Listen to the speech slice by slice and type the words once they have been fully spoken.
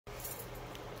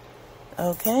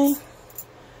Okay,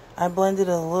 I blended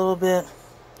a little bit.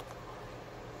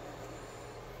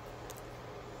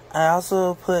 I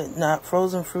also put not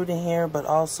frozen fruit in here, but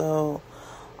also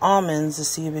almonds to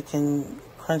see if it can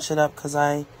crunch it up, because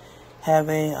I have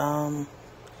a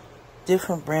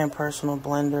different brand personal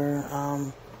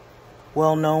blender,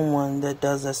 well-known one that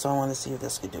does this, so I want to see if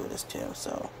this could do this too.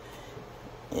 So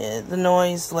yeah, the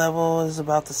noise level is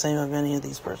about the same of any of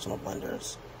these personal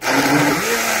blenders. You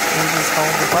just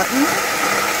hold the button.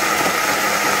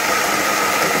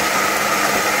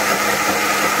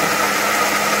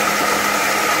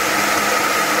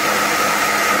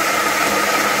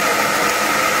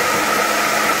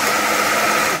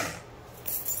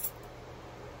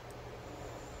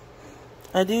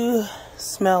 I do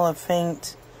smell a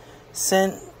faint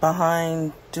scent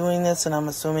behind doing this, and I'm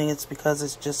assuming it's because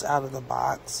it's just out of the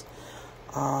box.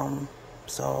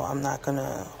 So I'm not going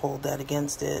to hold that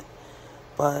against it.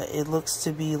 But it looks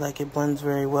to be like it blends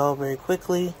very well, very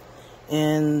quickly.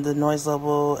 And the noise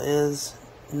level is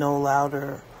no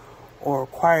louder or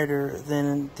quieter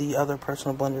than the other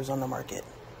personal blenders on the market.